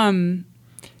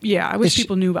 I wish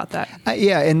people knew about that.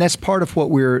 And that's part of what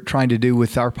we're trying to do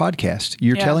with our podcast.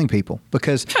 You're telling people,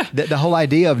 because the whole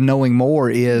idea of knowing more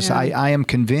is I am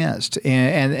convinced,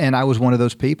 and I was one of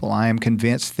those people. I am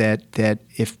convinced that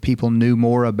if people knew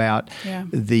more about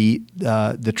the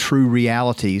true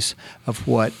realities of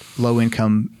what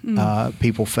low-income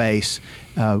people face,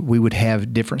 we would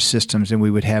have different systems and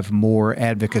we would have more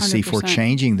advocacy 100%. For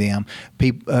changing them.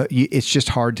 It's just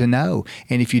hard to know.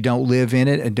 And if you don't live in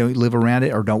it and don't live around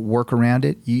it or don't work around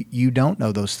it, you don't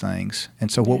know those things.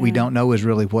 And so what we don't know is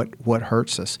really what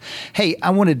hurts us. Hey,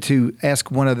 I wanted to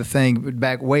ask one other thing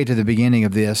back way to the beginning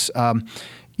of this.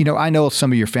 I know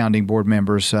some of your founding board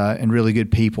members and really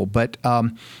good people, but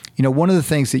one of the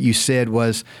things that you said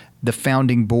was the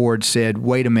founding board said,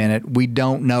 "Wait a minute, we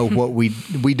don't know what we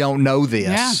don't know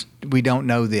this. Yeah. We don't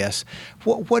know this."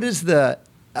 What is the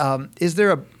is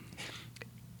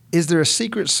there a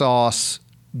secret sauce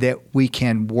that we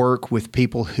can work with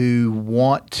people who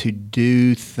want to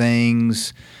do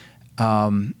things,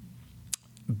 but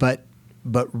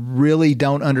really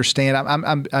don't understand?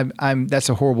 I'm that's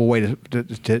a horrible way to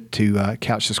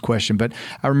couch this question, but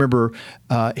I remember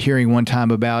hearing one time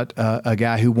about a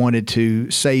guy who wanted to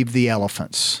save the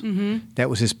elephants. Mm-hmm. That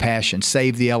was his passion,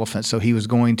 save the elephants. So he was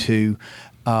going to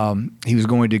quit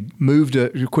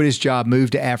his job, move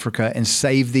to Africa, and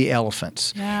save the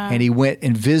elephants. Yeah. And he went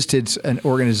and visited an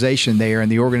organization there,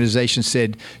 and the organization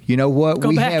said, "You know what?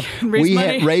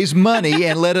 Raise money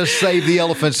and let us save the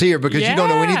elephants here, because you don't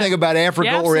know anything about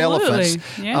Africa or elephants."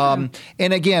 Yeah.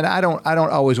 And again, I don't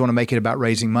always want to make it about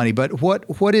raising money, but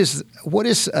what is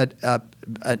a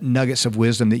nuggets of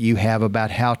wisdom that you have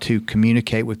about how to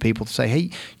communicate with people to say,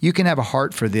 "Hey, you can have a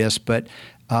heart for this, but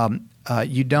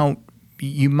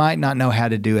you might not know how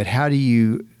to do it." How do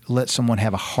you let someone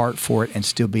have a heart for it and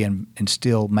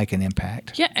still make an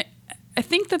impact? Yeah, I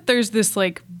think that there's this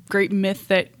great myth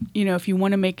that if you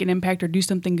want to make an impact or do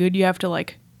something good, you have to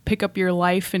pick up your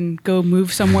life and go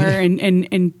move somewhere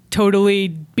and totally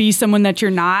be someone that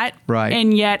you're not. Right.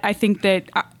 And yet, I think that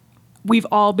we've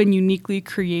all been uniquely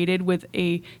created with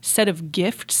a set of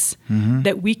gifts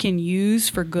that we can use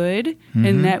for good,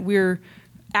 and that we're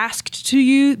asked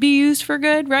to be used for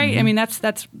good, right? Mm-hmm. I mean,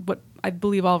 that's what I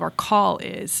believe all of our call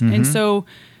is. Mm-hmm. And so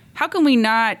how can we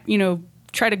not,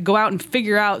 try to go out and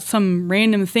figure out some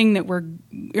random thing that or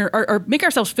make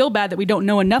ourselves feel bad that we don't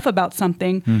know enough about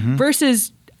something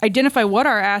versus identify what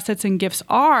our assets and gifts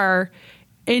are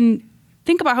and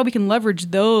think about how we can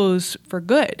leverage those for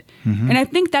good. Mm-hmm. And I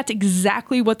think that's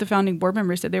exactly what the founding board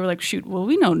members said. They were like, shoot, well,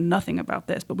 we know nothing about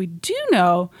this, but we do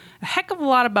know a heck of a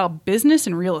lot about business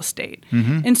and real estate.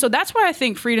 Mm-hmm. And so that's why I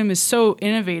think Freedom is so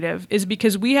innovative, is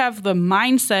because we have the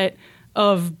mindset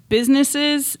of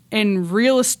businesses and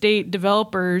real estate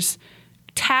developers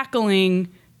tackling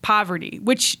poverty,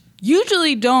 which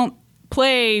usually don't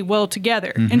play well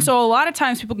together. Mm-hmm. And so a lot of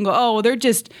times people can go, oh, well, they're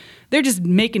just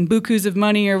making bukus of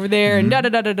money over there and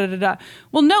da-da-da-da-da-da.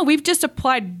 Well, no, we've just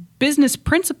applied business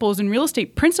principles and real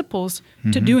estate principles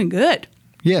to doing good.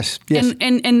 Yes.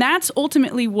 And that's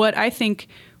ultimately what I think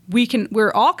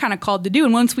we're all kind of called to do.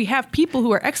 And once we have people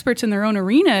who are experts in their own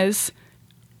arenas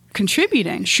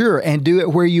contributing. Sure, and do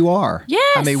it where you are.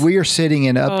 Yes. I mean, we are sitting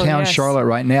in uptown Charlotte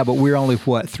right now, but we're only,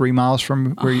 3 miles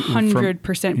from where you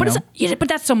 100%. But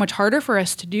that's so much harder for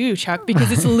us to do, Chuck, because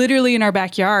it's literally in our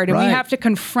backyard. And we have to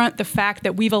confront the fact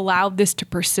that we've allowed this to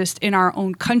persist in our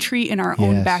own country, in our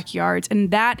own backyards.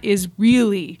 And that is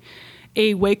really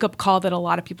a wake-up call that a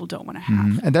lot of people don't want to have.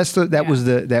 Mm-hmm. And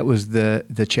that was the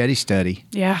Chetty study.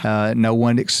 Yeah. No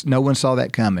one saw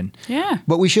that coming. Yeah.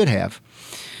 But we should have.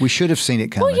 We should have seen it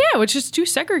coming. Well, yeah, it's just too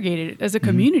segregated as a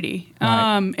community.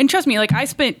 Right. And trust me, I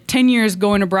spent 10 years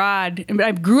going abroad, and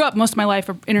I grew up most of my life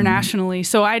internationally.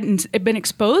 So I'd been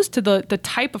exposed to the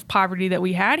type of poverty that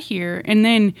we had here. And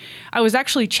then I was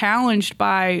actually challenged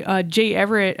by Jay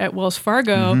Everett at Wells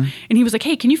Fargo. And he was like,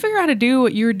 hey, can you figure out how to do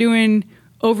what you're doing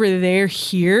over there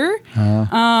here?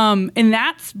 And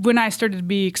that's when I started to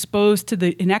be exposed to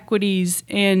the inequities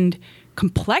and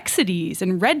complexities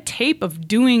and red tape of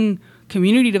doing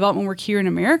community development work here in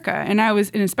America. And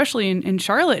especially in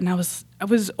Charlotte, and I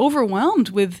was overwhelmed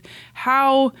with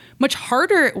how much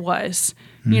harder it was,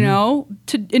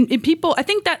 and people, I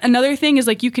think that another thing is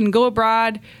you can go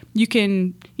abroad, you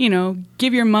can,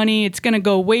 give your money, it's going to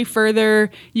go way further.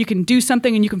 You can do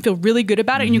something and you can feel really good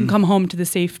about it, and you can come home to the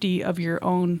safety of your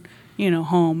own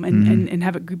home and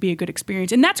have it be a good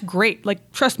experience. And that's great.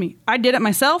 Trust me, I did it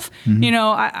myself.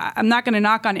 I'm not going to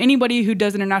knock on anybody who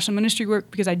does international ministry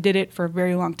work, because I did it for a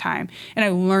very long time and I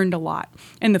learned a lot.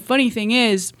 And the funny thing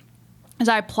is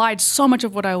I applied so much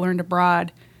of what I learned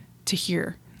abroad to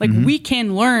here. We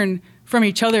can learn from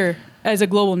each other as a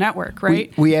global network,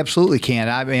 right? We absolutely can.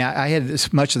 I mean, I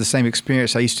had much of the same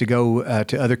experience. I used to go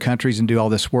to other countries and do all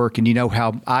this work, and you know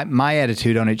how my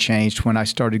attitude on it changed when I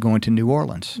started going to New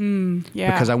Orleans.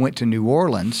 Because I went to New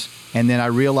Orleans, and then I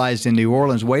realized in New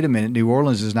Orleans, wait a minute, New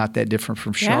Orleans is not that different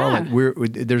from Charlotte.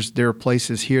 There are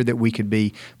places here that we could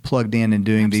be plugged in and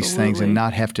doing these things and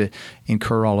not have to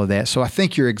incur all of that. So I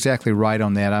think you're exactly right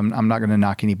on that. I'm not going to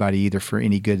knock anybody either for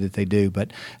any good that they do,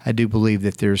 but I do believe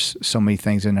that there's so many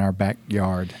things in our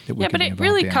backyard that we can be involved in. Yeah, but it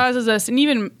really causes us, and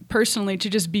even personally, to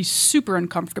just be super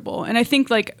uncomfortable. And I think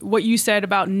like what you said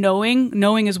about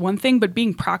knowing is one thing, but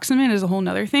being proximate is a whole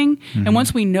nother thing. And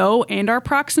once we know and are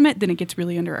proximate, then it gets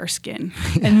really under our skin.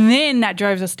 And then that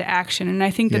drives us to action. And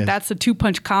I think that that's a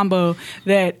 2-punch combo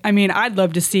that, I mean, I'd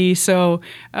love to see. So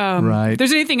if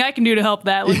there's anything I can do to help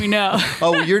that, let me know.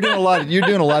 Oh, you're doing a lot. You're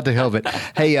doing a lot to help it.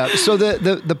 Hey, so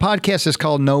the podcast is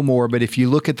called No More, but if you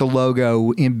look at the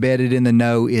logo, embedded in the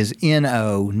no is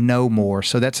N-O, No More.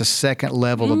 So that's a second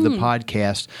level of the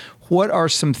podcast. What are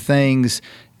some things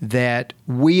that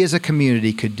we as a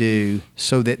community could do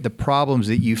so that the problems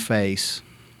that you face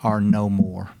are no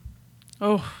more?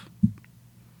 Oh,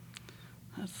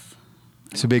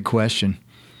 it's a big question.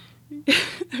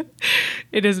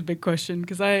 It is a big question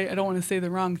because I don't want to say the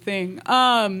wrong thing.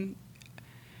 I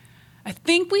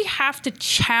think we have to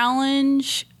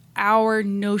challenge our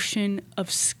notion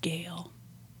of scale.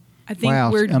 I think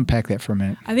unpack that for a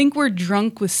minute. I think we're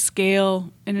drunk with scale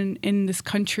in this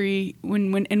country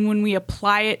when we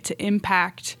apply it to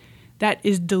impact, that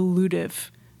is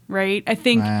dilutive, right? I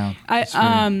think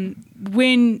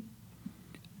when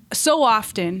so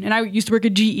often, and I used to work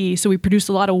at GE, so we produce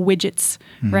a lot of widgets,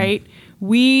 right?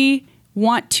 We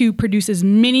want to produce as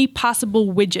many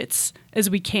possible widgets as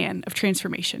we can of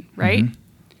transformation, right?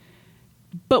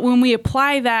 But when we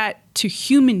apply that to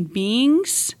human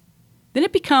beings, then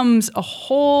it becomes a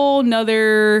whole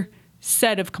nother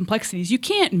set of complexities. You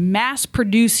can't mass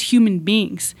produce human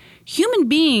beings. Human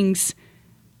beings,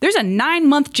 there's a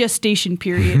 9-month gestation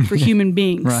period for human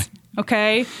beings. Right.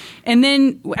 Okay? And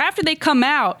then after they come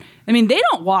out, I mean, they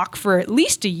don't walk for at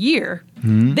least a year.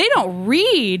 They don't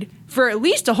read for at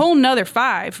least a whole nother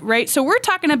 5, right? So we're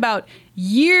talking about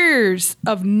years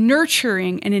of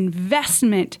nurturing and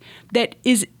investment that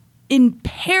is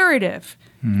imperative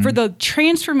for the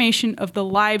transformation of the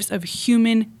lives of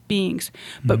human beings.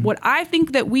 But what I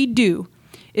think that we do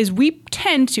is we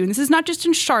tend to, and this is not just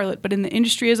in Charlotte, but in the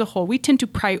industry as a whole, we tend to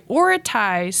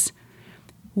prioritize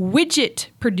widget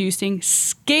producing,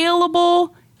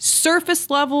 scalable,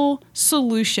 surface level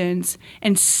solutions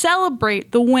and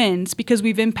celebrate the wins because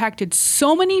we've impacted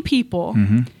so many people.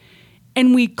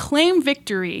 And we claim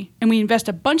victory and we invest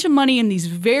a bunch of money in these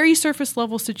very surface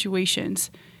level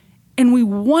situations. And we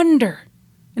wonder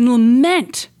and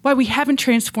lament why we haven't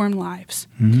transformed lives.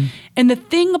 And the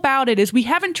thing about it is we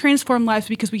haven't transformed lives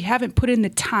because we haven't put in the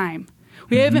time.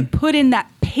 We haven't put in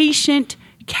that patient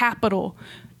capital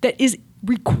that is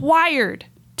required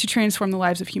to transform the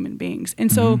lives of human beings.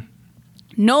 And so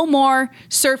no more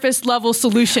surface level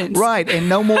solutions. Right. And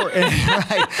no more.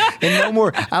 And no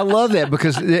more. I love that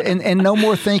because and no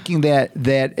more thinking that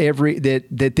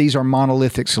these are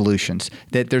monolithic solutions,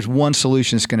 that there's one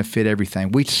solution that's going to fit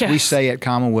everything. We say at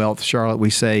Commonwealth, Charlotte, we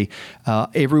say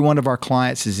every one of our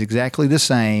clients is exactly the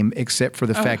same except for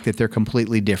the fact that they're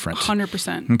completely different.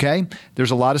 100%. Okay?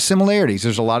 There's a lot of similarities.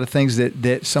 There's a lot of things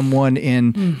that someone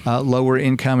in lower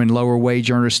income and lower wage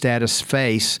earner status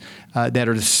face that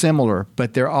are similar,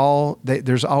 but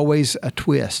there's always a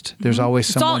twist. There's always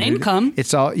someone. It's all income.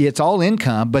 It's all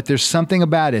income, but there's something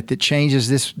about it that changes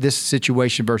this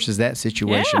situation versus that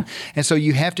situation. Yeah. And so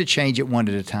you have to change it one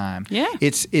at a time. Yeah.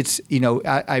 It's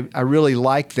I really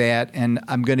like that, and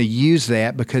I'm going to use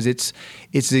that because it's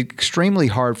extremely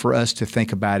hard for us to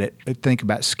think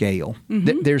about scale.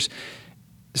 There's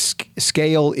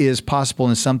scale is possible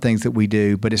in some things that we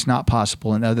do, but it's not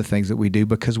possible in other things that we do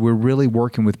because we're really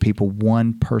working with people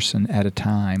one person at a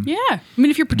time. Yeah. I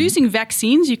mean, if you're producing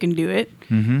vaccines, you can do it.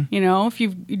 You know, if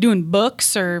you're doing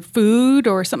books or food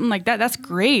or something like that, that's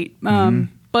great.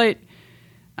 But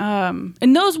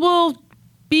and those will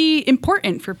be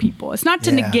important for people. It's not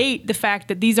to negate the fact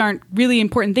that these aren't really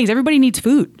important things. Everybody needs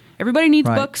food. Everybody needs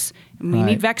books. And we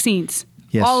need vaccines.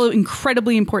 Yes. All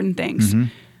incredibly important things.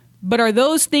 But are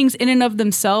those things in and of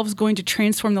themselves going to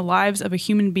transform the lives of a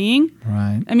human being?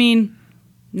 Right. I mean,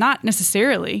 not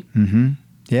necessarily.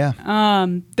 Yeah.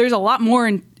 There's a lot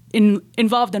more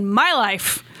involved in my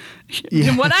life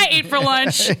than what I ate for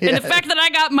lunch, and the fact that I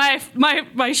got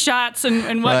my shots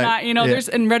and whatnot. You know,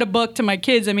 and read a book to my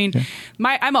kids. I mean,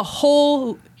 I'm a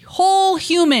whole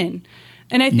human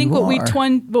And I think what we Yeah.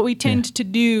 tend to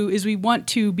do is we want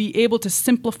to be able to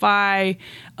simplify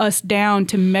us down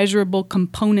to measurable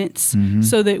components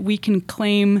so that we can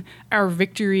claim our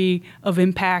victory of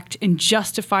impact and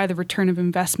justify the return of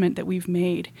investment that we've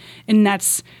made. And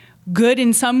that's good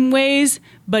in some ways,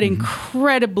 but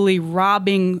incredibly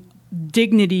robbing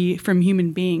dignity from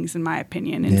human beings, in my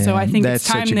opinion. And so I think it's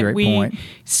time that we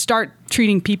start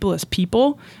treating people as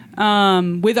people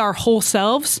with our whole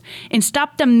selves and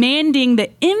stop demanding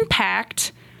the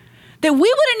impact that we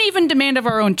wouldn't even demand of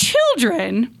our own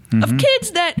children, of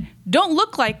kids that don't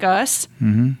look like us,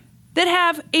 that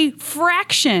have a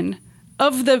fraction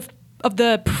of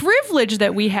the privilege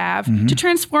that we have to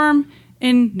transform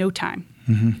in no time.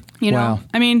 You know, wow.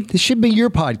 I mean, this should be your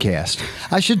podcast.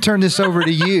 I should turn this over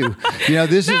to you. You know,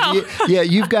 this is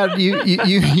you've got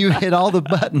you hit all the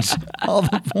buttons, all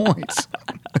the points.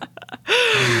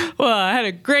 Well, I had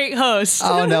a great host.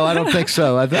 Oh no, I don't think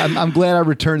so. I'm glad I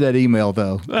returned that email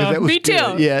though. That was me too.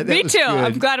 Good. Yeah, me too. Good.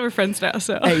 I'm glad we're friends now.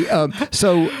 So hey,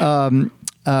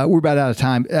 we're about out of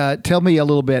time. Tell me a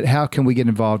little bit. How can we get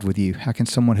involved with you? How can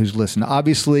someone who's listening?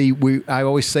 Obviously, I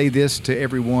always say this to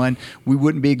everyone. We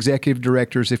wouldn't be executive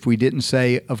directors if we didn't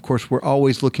say, of course, we're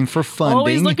always looking for funding.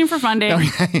 Always looking for funding.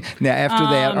 Now, after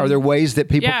that, are there ways that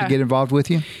people can get involved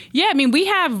with you? Yeah, I mean, we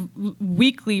have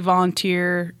weekly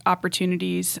volunteer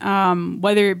opportunities,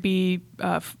 whether it be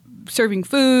serving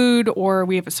food, or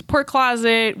we have a support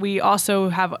closet. We also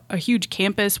have a huge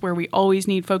campus where we always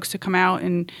need folks to come out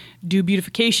and do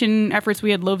beautification efforts. We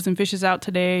had loaves and fishes out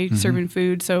today serving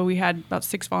food. So we had about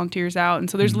 6 volunteers out. And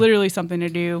so there's literally something to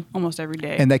do almost every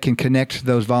day. And they can connect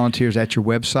those volunteers at your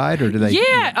website, or do they?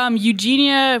 Yeah.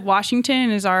 Eugenia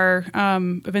Washington is our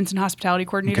events and hospitality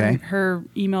coordinator. Okay. Her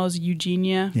email is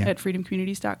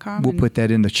eugenia@freedomcommunities.com. We'll put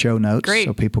that in the show notes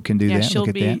so people can do that. She'll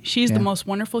look at that. She's the most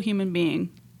wonderful human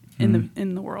being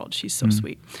in the world. She's so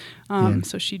sweet.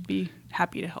 So she'd be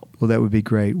happy to help. Well, that would be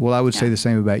great. Well, I would say the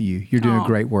same about you. You're doing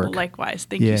great work. Well, likewise.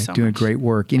 Thank you so much. Yeah, doing great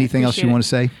work. Anything else you want to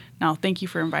say? No, thank you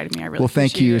for inviting me. I really Well,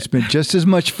 thank you. appreciate It's been just as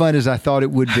much fun as I thought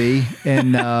it would be,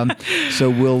 and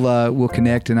so we'll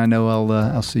connect. And I know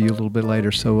I'll see you a little bit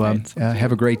later. So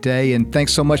have a great day, and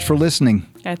thanks so much for listening.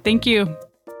 Yeah, thank you.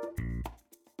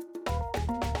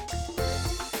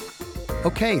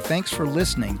 Okay, thanks for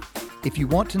listening. If you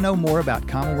want to know more about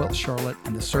Commonwealth Charlotte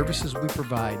and the services we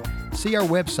provide, see our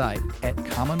website at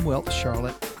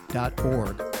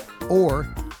commonwealthcharlotte.org or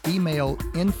email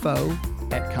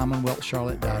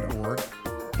info@commonwealthcharlotte.org,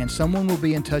 and someone will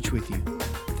be in touch with you.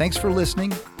 Thanks for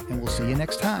listening, and we'll see you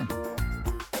next time.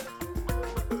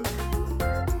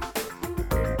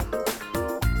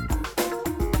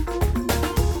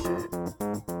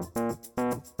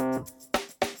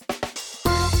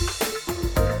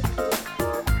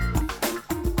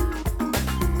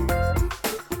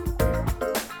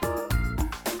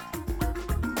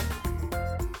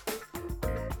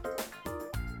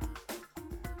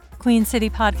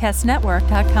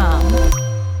 QueenCityPodcastNetwork.com.